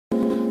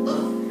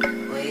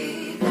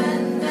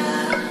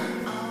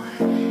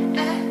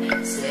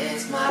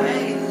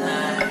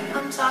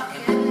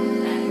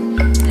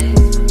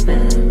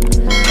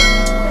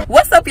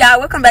y'all,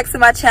 welcome back to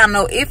my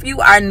channel. If you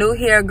are new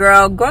here,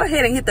 girl, go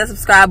ahead and hit that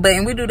subscribe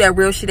button. We do that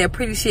real shit, that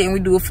pretty shit, and we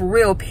do it for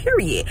real,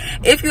 period.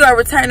 If you are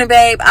returning,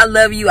 babe, I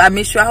love you, I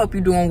miss you, I hope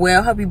you're doing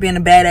well. Hope you're being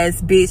a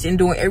badass bitch and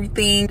doing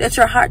everything that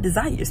your heart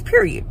desires,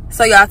 period.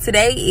 So y'all,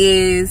 today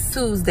is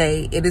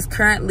Tuesday. It is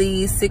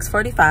currently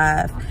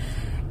 6:45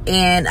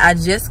 and I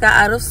just got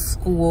out of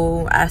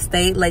school. I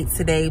stayed late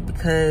today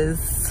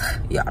because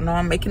y'all know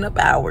I'm making up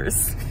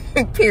hours.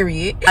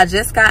 Period. I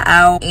just got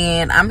out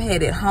and I'm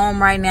headed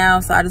home right now,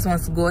 so I just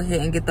wanted to go ahead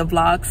and get the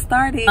vlog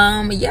started.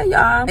 Yeah,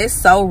 y'all, it's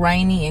so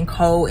rainy and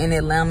cold in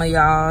Atlanta,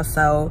 y'all,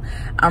 so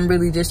I'm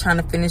really just trying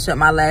to finish up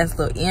my last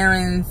little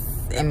errands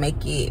and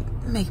make it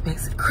back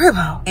to the crib.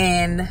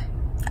 And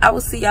I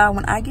will see y'all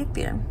when I get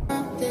there.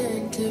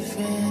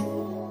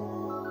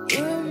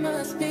 You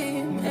must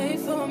be made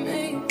for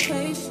me.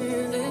 Patience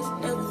is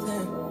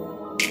everything.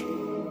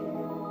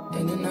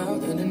 In and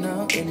out, in and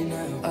out, in and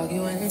out,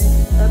 arguing.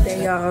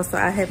 Okay, y'all, so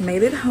I have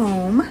made it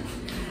home.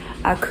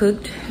 I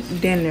cooked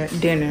dinner.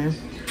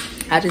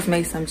 I just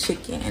made some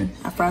chicken.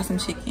 I fried some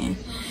chicken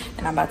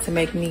and I'm about to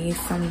make me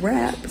some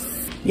wraps.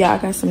 Y'all, I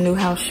got some new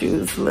house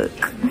shoes. Look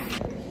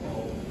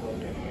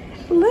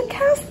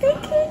how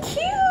stinking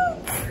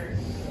cute.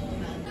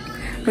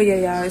 But yeah,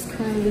 y'all, it's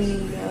currently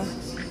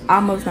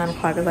almost 9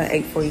 o'clock. It's like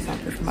 8:40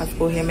 something. So I'm about to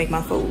go ahead and make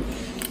my food.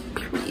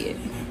 Period.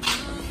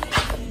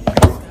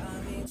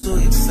 So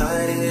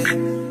excited.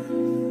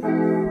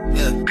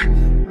 Yeah.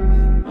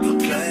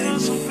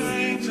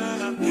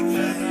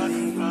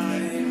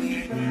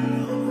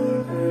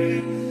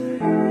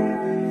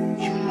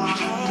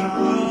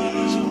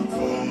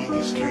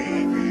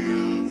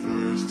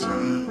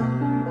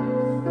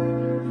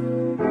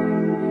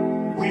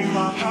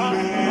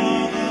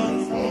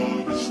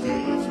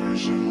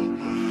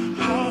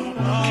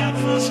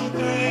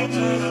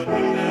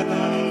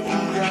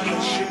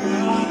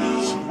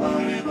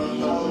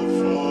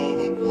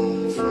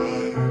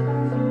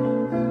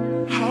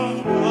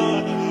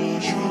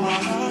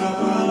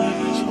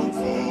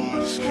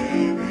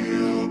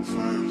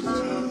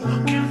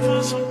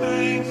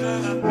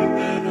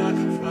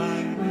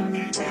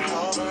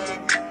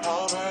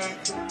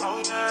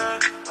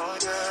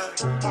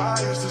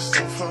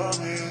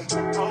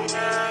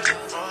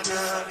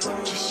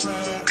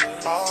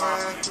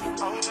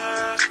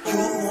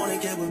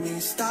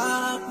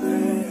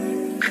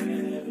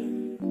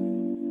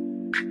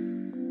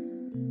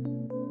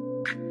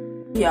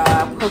 Y'all,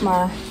 I put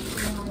my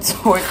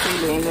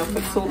tortilla in there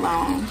for too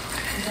long.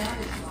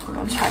 I'm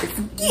gonna try this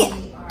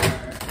again.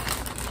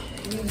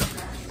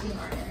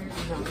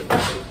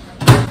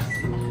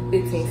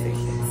 15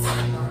 seconds.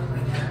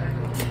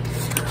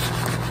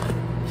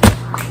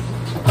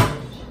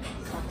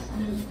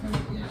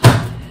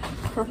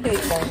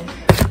 Perfect, baby.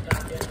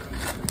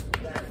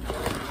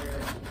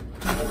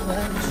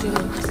 What you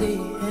see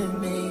in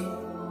me?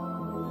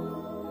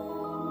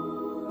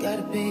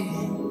 Gotta be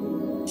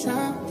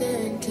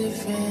something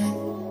different.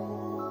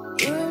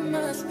 You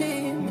must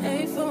be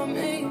made for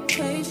me.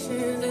 Patience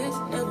is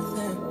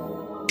everything.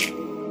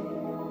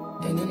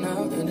 In and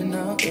out, in and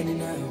out, in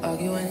and out.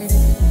 Arguing,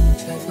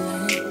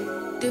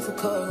 trifling,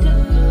 difficult.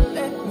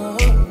 Let more.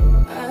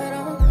 I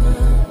don't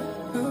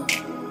know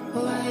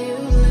why you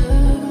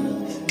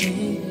love me.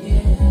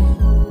 Yeah.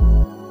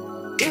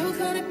 You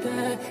got it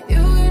bad. You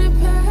got it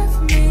bad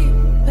for me,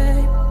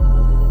 babe.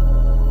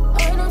 I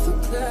don't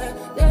forget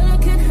that I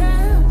can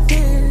have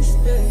this,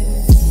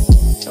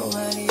 babe.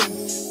 Nobody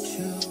else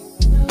you.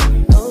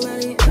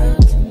 Nobody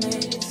else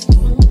made it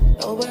smooth.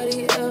 Nobody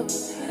else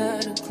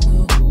had a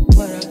clue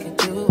what I could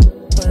do,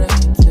 what I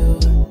could do.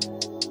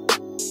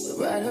 We're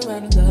right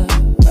around the love,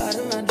 right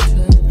around the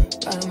trip,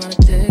 right around the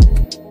dick,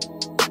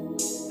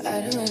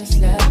 right around the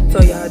slap. So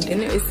y'all,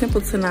 dinner is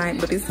simple tonight,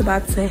 but it's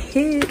about to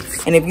hit.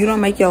 And if you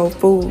don't make your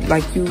food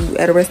like you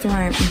at a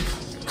restaurant,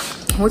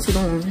 what you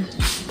doing?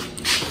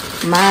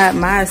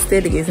 My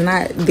aesthetic is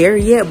not there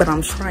yet, but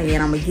I'm trying.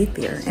 I'm gonna get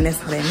there, and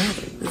that's all that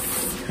matters.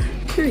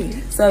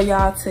 Period. So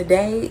y'all,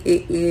 today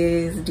it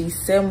is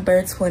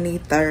December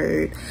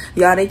 23rd.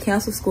 Y'all, they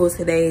canceled school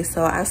today,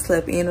 so I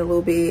slept in a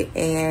little bit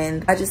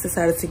and I just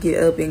decided to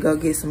get up and go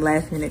get some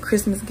last minute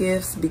Christmas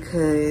gifts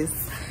because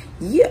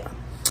yeah.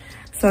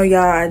 So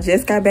y'all, I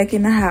just got back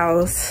in the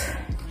house,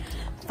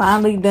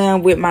 finally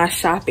done with my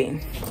shopping,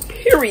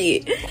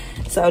 period.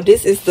 So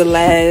this is the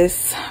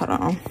last, hold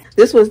on,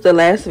 this was the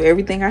last of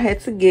everything I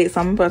had to get.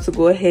 So I'm about to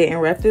go ahead and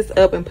wrap this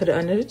up and put it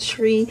under the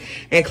tree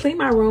and clean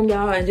my room,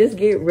 y'all, and just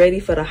get ready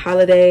for the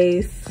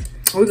holidays.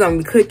 We're gonna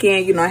be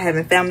cooking, you know,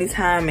 having family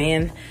time,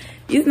 and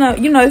you know,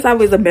 it's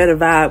always a better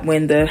vibe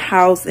when the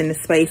house and the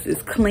space is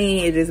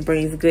clean. It just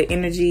brings good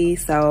energy.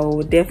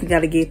 So definitely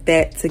gotta get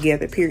that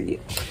together,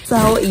 period.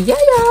 So yeah,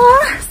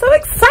 y'all, so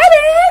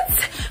excited.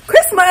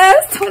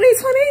 Christmas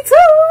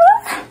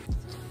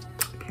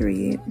 2022,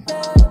 period.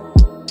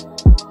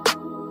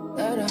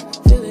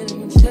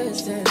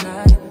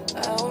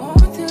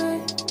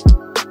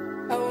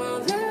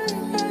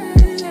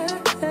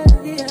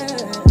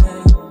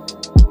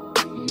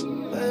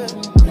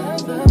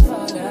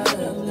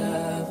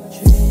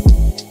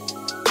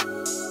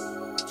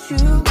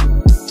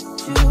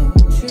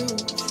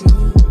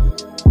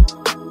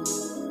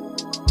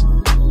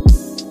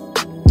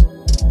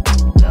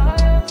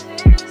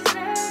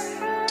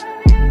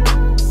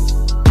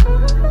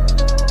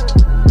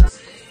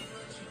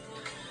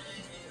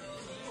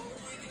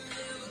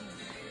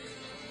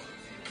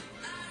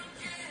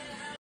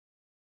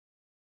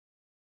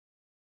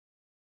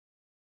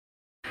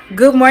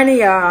 Good morning,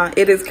 y'all.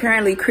 It is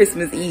currently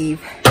Christmas Eve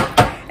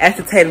at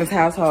the Tatum's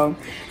household.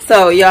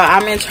 So, y'all,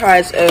 I'm in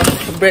charge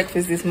of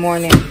breakfast this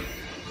morning.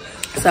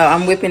 So,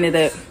 I'm whipping it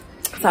up.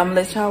 So, I'm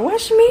gonna let y'all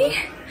watch me.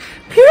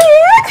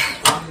 Period.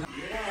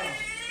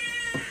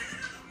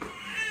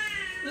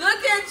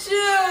 Look at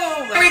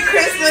you. Merry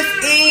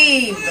Christmas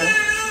Eve.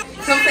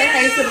 Come say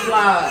hey to the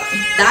vlog.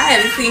 I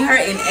haven't seen her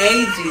in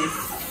ages.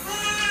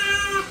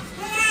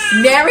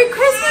 Merry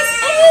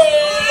Christmas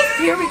Eve.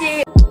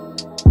 Period.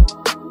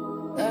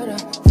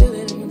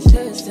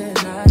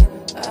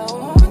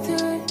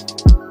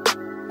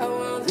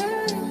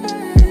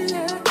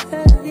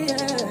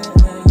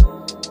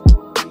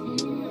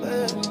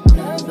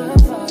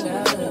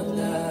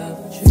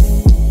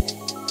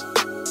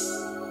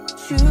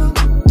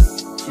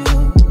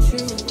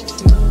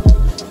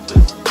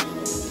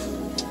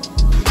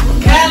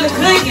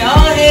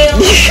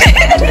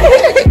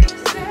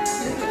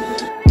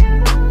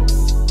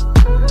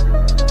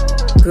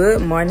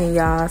 Good morning,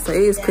 y'all. So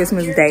it is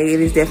Christmas Day.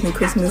 It is definitely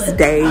Christmas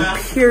Day,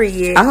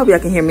 period. I hope y'all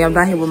can hear me. I'm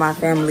down here with my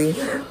family.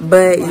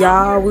 But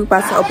y'all, we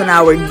about to open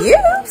our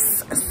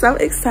gifts. So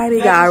excited.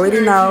 Y'all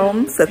already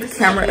know. Set the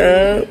camera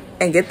up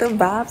and get the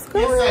vibes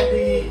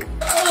going.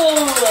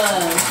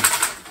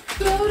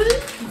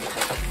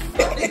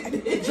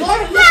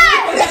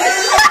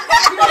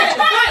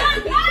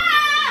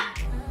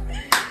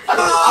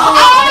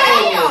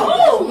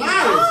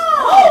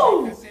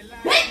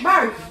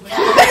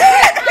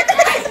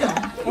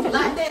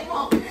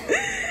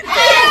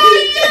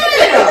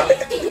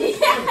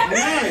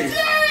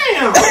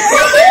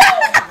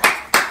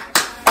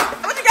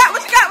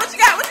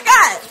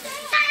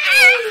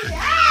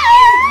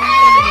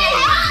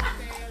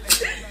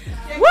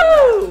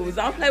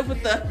 Don't play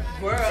with the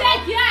world.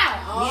 Check you out.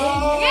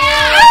 Oh.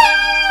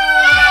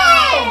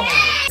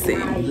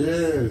 Yeah.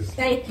 Yes.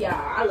 Thank y'all.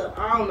 I love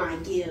all my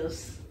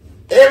gifts.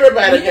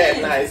 Everybody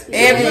got nice gifts.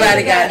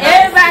 Everybody got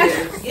Everybody.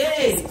 nice gifts.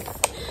 Yes.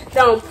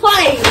 Don't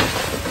play.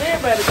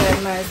 Everybody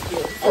got nice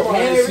gifts.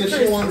 Okay, since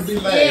you want to be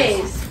last.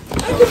 Yes. I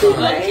can be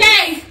last.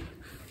 Okay.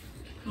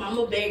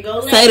 Mama better go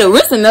last. Say the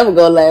wrist will never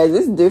go last.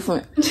 It's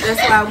different. That's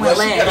why I went Well,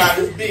 she got last.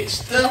 all this big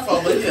stuff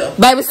over here.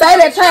 Baby, say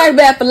that trash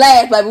bag for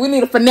last, baby. We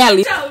need a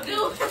finale. So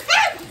do.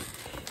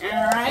 All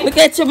right. Look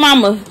at your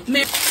mama.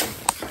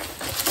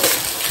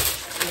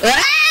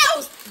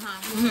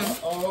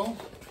 Uh-oh.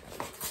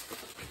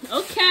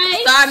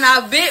 Okay. Starting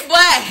out big boy.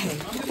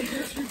 How many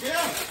gifts you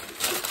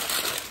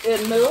got?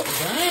 Good enough.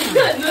 Damn.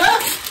 Good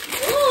enough.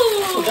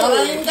 Ooh.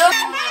 Don't even go.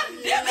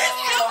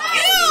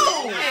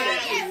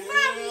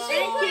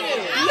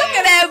 Look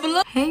at that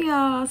blue. Hey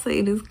y'all, so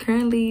it is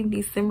currently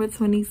December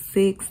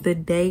 26th, the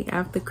day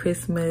after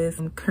Christmas.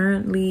 I'm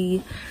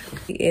currently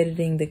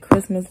editing the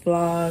Christmas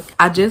vlog.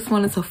 I just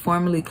wanted to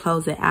formally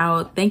close it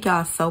out. Thank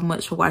y'all so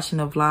much for watching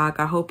the vlog.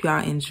 I hope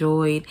y'all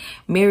enjoyed.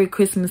 Merry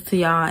Christmas to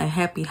y'all and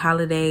happy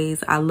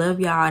holidays. I love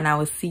y'all and I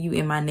will see you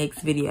in my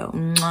next video.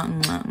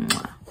 Mwah, mwah,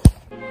 mwah.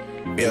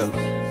 Yeah.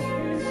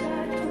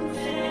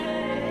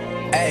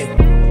 Hey.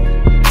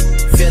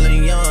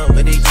 Feeling young,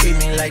 but they treat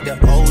me like the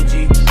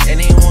OG. And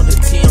they want the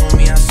T on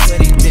me, I swear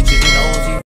these bitches nosy.